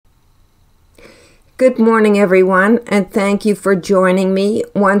Good morning, everyone, and thank you for joining me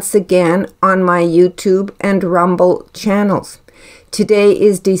once again on my YouTube and Rumble channels. Today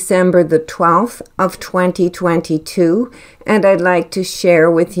is December the 12th of 2022, and I'd like to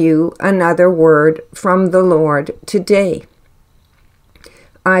share with you another word from the Lord today.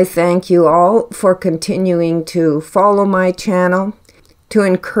 I thank you all for continuing to follow my channel, to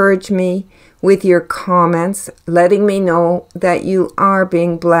encourage me with your comments, letting me know that you are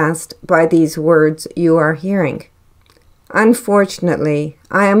being blessed by these words you are hearing. Unfortunately,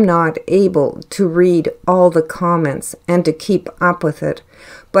 I am not able to read all the comments and to keep up with it,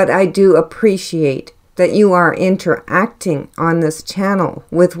 but I do appreciate that you are interacting on this channel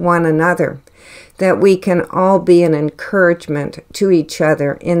with one another, that we can all be an encouragement to each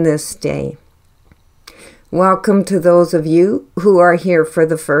other in this day. Welcome to those of you who are here for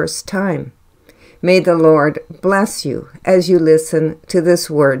the first time. May the Lord bless you as you listen to this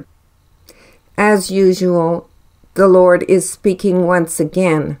word. As usual, the Lord is speaking once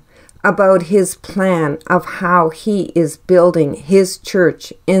again about His plan of how He is building His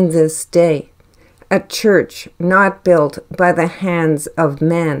church in this day. A church not built by the hands of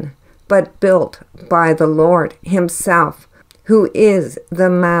men, but built by the Lord Himself, who is the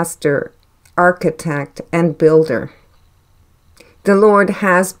master architect and builder. The Lord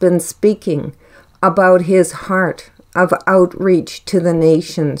has been speaking about His heart of outreach to the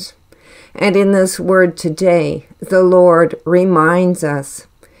nations. And in this word today, the Lord reminds us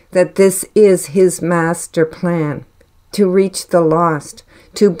that this is His master plan, to reach the lost,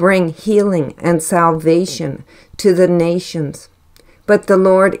 to bring healing and salvation to the nations. But the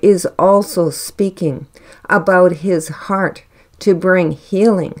Lord is also speaking about His heart to bring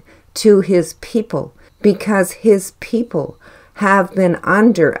healing to His people, because His people have been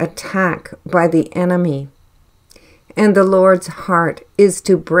under attack by the enemy. And the Lord's heart is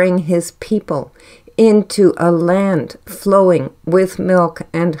to bring His people into a land flowing with milk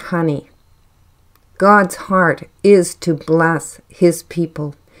and honey. God's heart is to bless His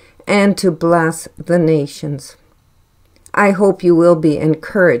people and to bless the nations. I hope you will be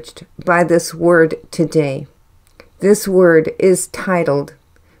encouraged by this word today. This word is titled,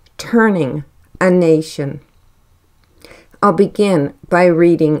 Turning a Nation. I'll begin by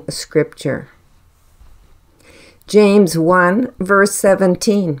reading scripture. James 1, verse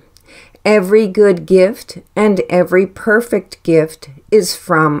 17. Every good gift and every perfect gift is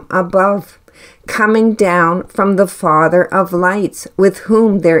from above, coming down from the Father of lights, with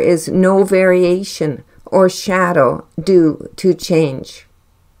whom there is no variation or shadow due to change.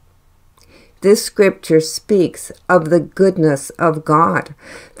 This scripture speaks of the goodness of God,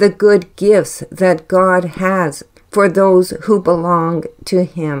 the good gifts that God has for those who belong to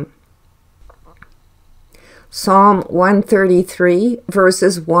Him. Psalm 133,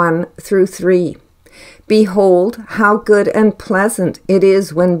 verses 1 through 3. Behold, how good and pleasant it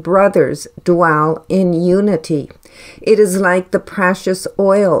is when brothers dwell in unity. It is like the precious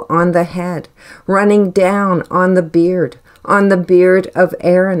oil on the head, running down on the beard of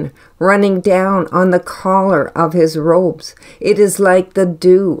Aaron, running down on the collar of his robes. It is like the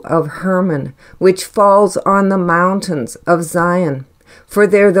dew of Hermon, which falls on the mountains of Zion. For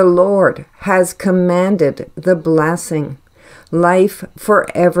there the Lord has commanded the blessing, life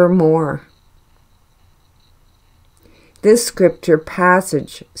forevermore. This scripture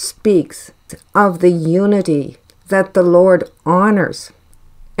passage speaks of the unity that the Lord honors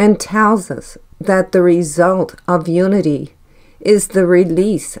and tells us that the result of unity is the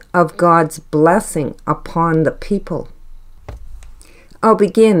release of God's blessing upon the people. I'll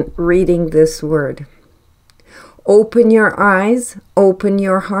begin reading this word. Open your eyes, open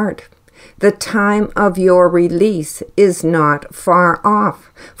your heart. The time of your release is not far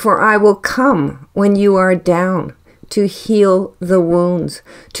off, for I will come when you are down, to heal the wounds,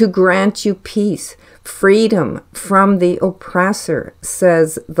 to grant you peace, freedom from the oppressor,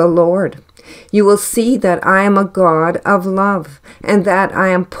 says the Lord. You will see that I am a God of love, and that I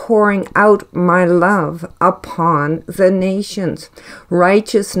am pouring out my love upon the nations.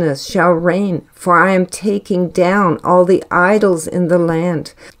 Righteousness shall reign, for I am taking down all the idols in the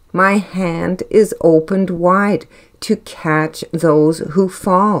land. My hand is opened wide to catch those who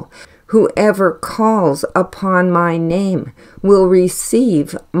fall. Whoever calls upon my name will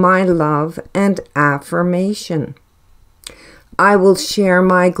receive my love and affirmation. I will share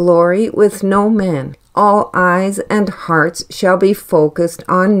my glory with no man. All eyes and hearts shall be focused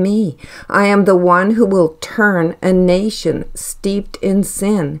on me. I am the one who will turn a nation steeped in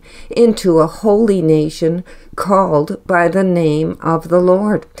sin into a holy nation called by the name of the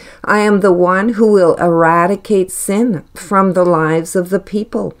Lord. I am the one who will eradicate sin from the lives of the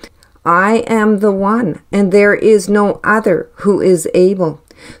people. I am the one, and there is no other who is able.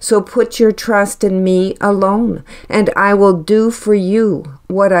 So put your trust in me alone, and I will do for you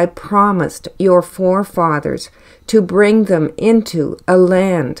what I promised your forefathers, to bring them into a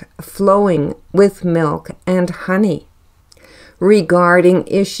land flowing with milk and honey. Regarding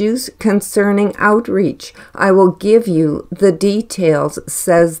issues concerning outreach, I will give you the details,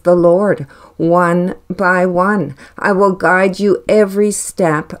 says the Lord, one by one. I will guide you every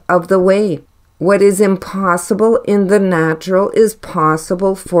step of the way. What is impossible in the natural is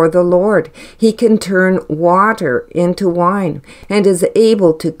possible for the Lord. He can turn water into wine and is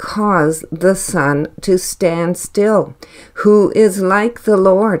able to cause the sun to stand still. Who is like the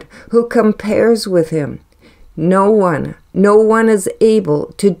Lord? Who compares with him? No one is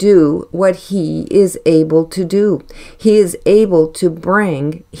able to do what he is able to do. He is able to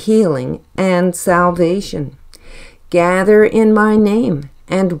bring healing and salvation. Gather in my name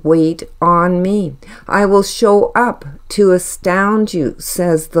and wait on me. I will show up to astound you,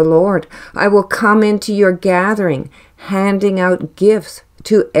 says the Lord. I will come into your gathering, handing out gifts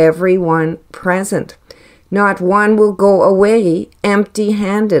to everyone present. Not one will go away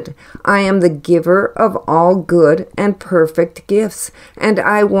empty-handed. I am the giver of all good and perfect gifts, and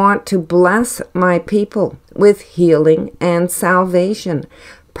I want to bless my people with healing and salvation,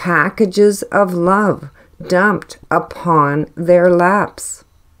 packages of love dumped upon their laps.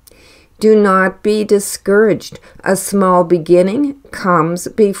 Do not be discouraged. A small beginning comes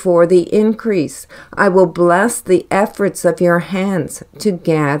before the increase. I will bless the efforts of your hands to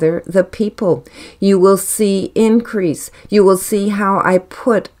gather the people. You will see increase. You will see how I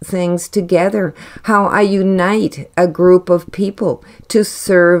put things together, how I unite a group of people to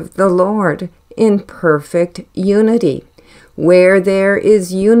serve the Lord in perfect unity. Where there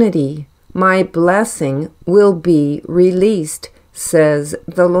is unity, my blessing will be released, says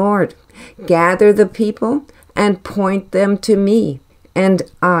the Lord. Gather the people and point them to me, and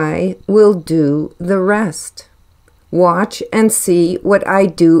I will do the rest. Watch and see what I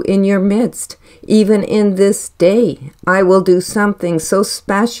do in your midst. Even in this day, I will do something so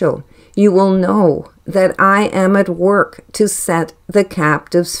special. You will know that I am at work to set the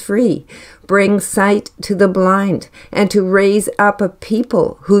captives free, bring sight to the blind, and to raise up a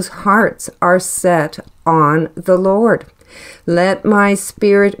people whose hearts are set on the Lord. Let my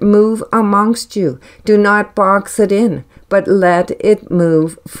spirit move amongst you. Do not box it in, but let it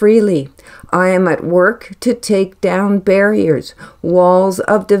move freely. I am at work to take down barriers, walls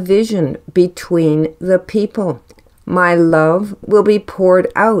of division between the people. My love will be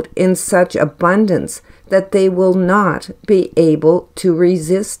poured out in such abundance that they will not be able to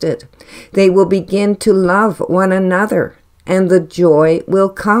resist it. They will begin to love one another, and the joy will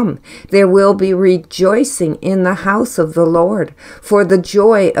come. There will be rejoicing in the house of the Lord, for the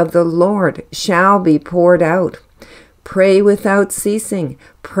joy of the Lord shall be poured out. Pray without ceasing.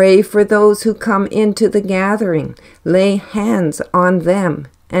 Pray for those who come into the gathering. Lay hands on them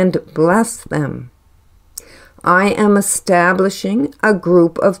and bless them. I am establishing a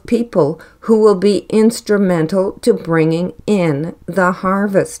group of people who will be instrumental to bringing in the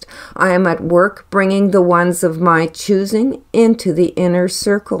harvest. I am at work bringing the ones of my choosing into the inner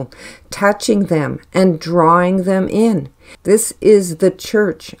circle, touching them and drawing them in. This is the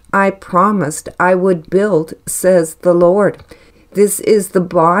church I promised I would build, says the Lord. This is the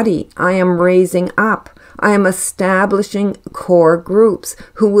body I am raising up. I am establishing core groups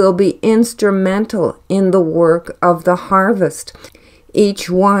who will be instrumental in the work of the harvest. Each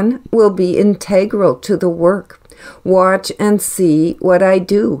one will be integral to the work. Watch and see what I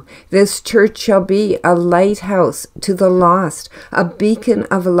do. This church shall be a lighthouse to the lost, a beacon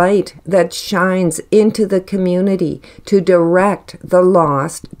of light that shines into the community to direct the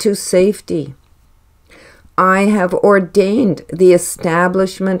lost to safety. I have ordained the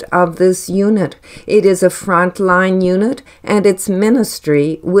establishment of this unit. It is a frontline unit, and its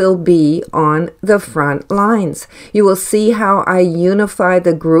ministry will be on the front lines. You will see how I unify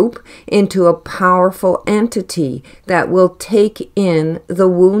the group into a powerful entity that will take in the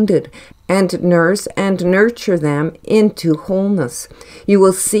wounded and nurse and nurture them into wholeness. You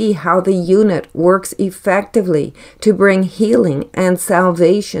will see how the unit works effectively to bring healing and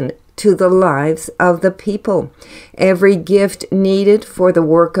salvation to the lives of the people. Every gift needed for the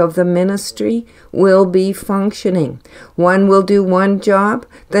work of the ministry will be functioning. One will do one job,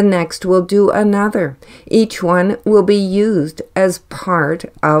 the next will do another. Each one will be used as part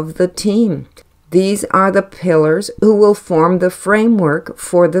of the team. These are the pillars who will form the framework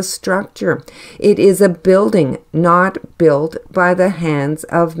for the structure. It is a building not built by the hands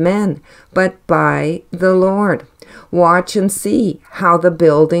of men, but by the Lord. Watch and see how the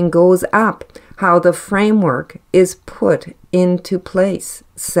building goes up, how the framework is put into place,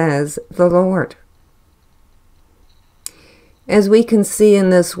 says the Lord. As we can see in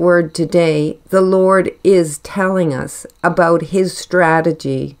this word today, the Lord is telling us about his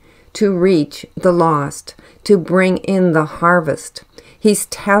strategy to reach the lost, to bring in the harvest. He's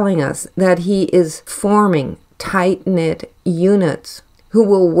telling us that he is forming tight-knit units who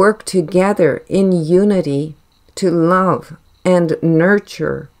will work together in unity to love and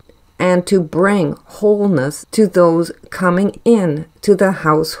nurture and to bring wholeness to those coming in to the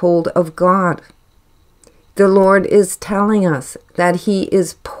household of God. The Lord is telling us that he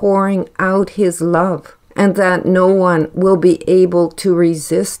is pouring out his love and that no one will be able to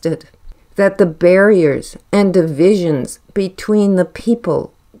resist it, that the barriers and divisions between the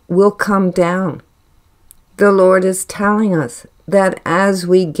people will come down. The Lord is telling us that as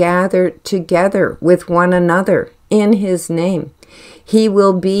we gather together with one another in his name, he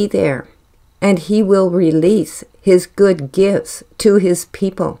will be there and he will release his good gifts to his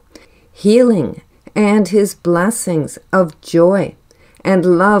people, healing and his blessings of joy and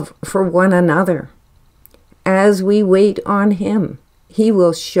love for one another. As we wait on him, he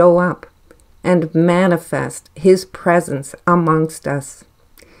will show up and manifest his presence amongst us.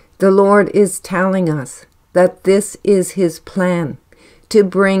 The Lord is telling us that this is his plan, to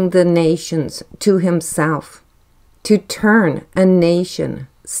bring the nations to himself, to turn a nation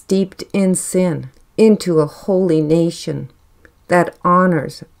steeped in sin into a holy nation that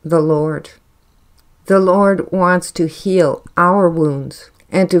honors the Lord. The Lord wants to heal our wounds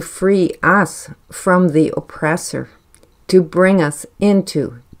and to free us from the oppressor, to bring us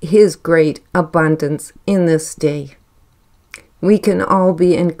into his great abundance in this day. We can all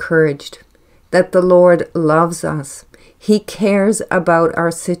be encouraged that the Lord loves us. He cares about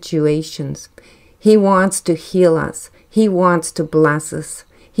our situations. He wants to heal us. He wants to bless us.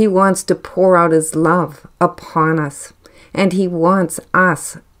 He wants to pour out his love upon us. And he wants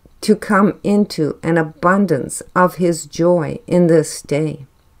us to come into an abundance of his joy in this day.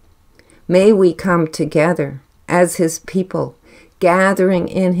 May we come together as his people, gathering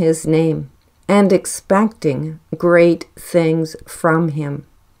in his name and expecting great things from him,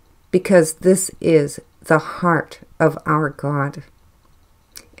 because this is the heart of our God.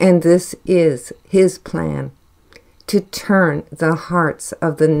 And this is his plan, to turn the hearts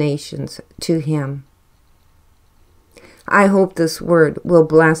of the nations to him. I hope this word will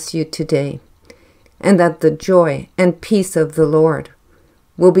bless you today, and that the joy and peace of the Lord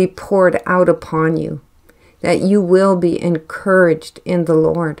will be poured out upon you, that you will be encouraged in the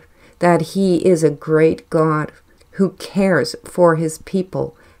Lord, that he is a great God who cares for his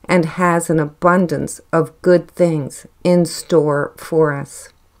people and has an abundance of good things in store for us.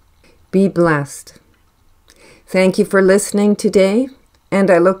 Be blessed. Thank you for listening today,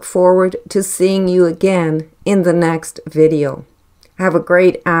 and I look forward to seeing you again in the next video. Have a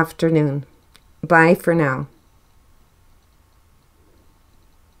great afternoon. Bye for now.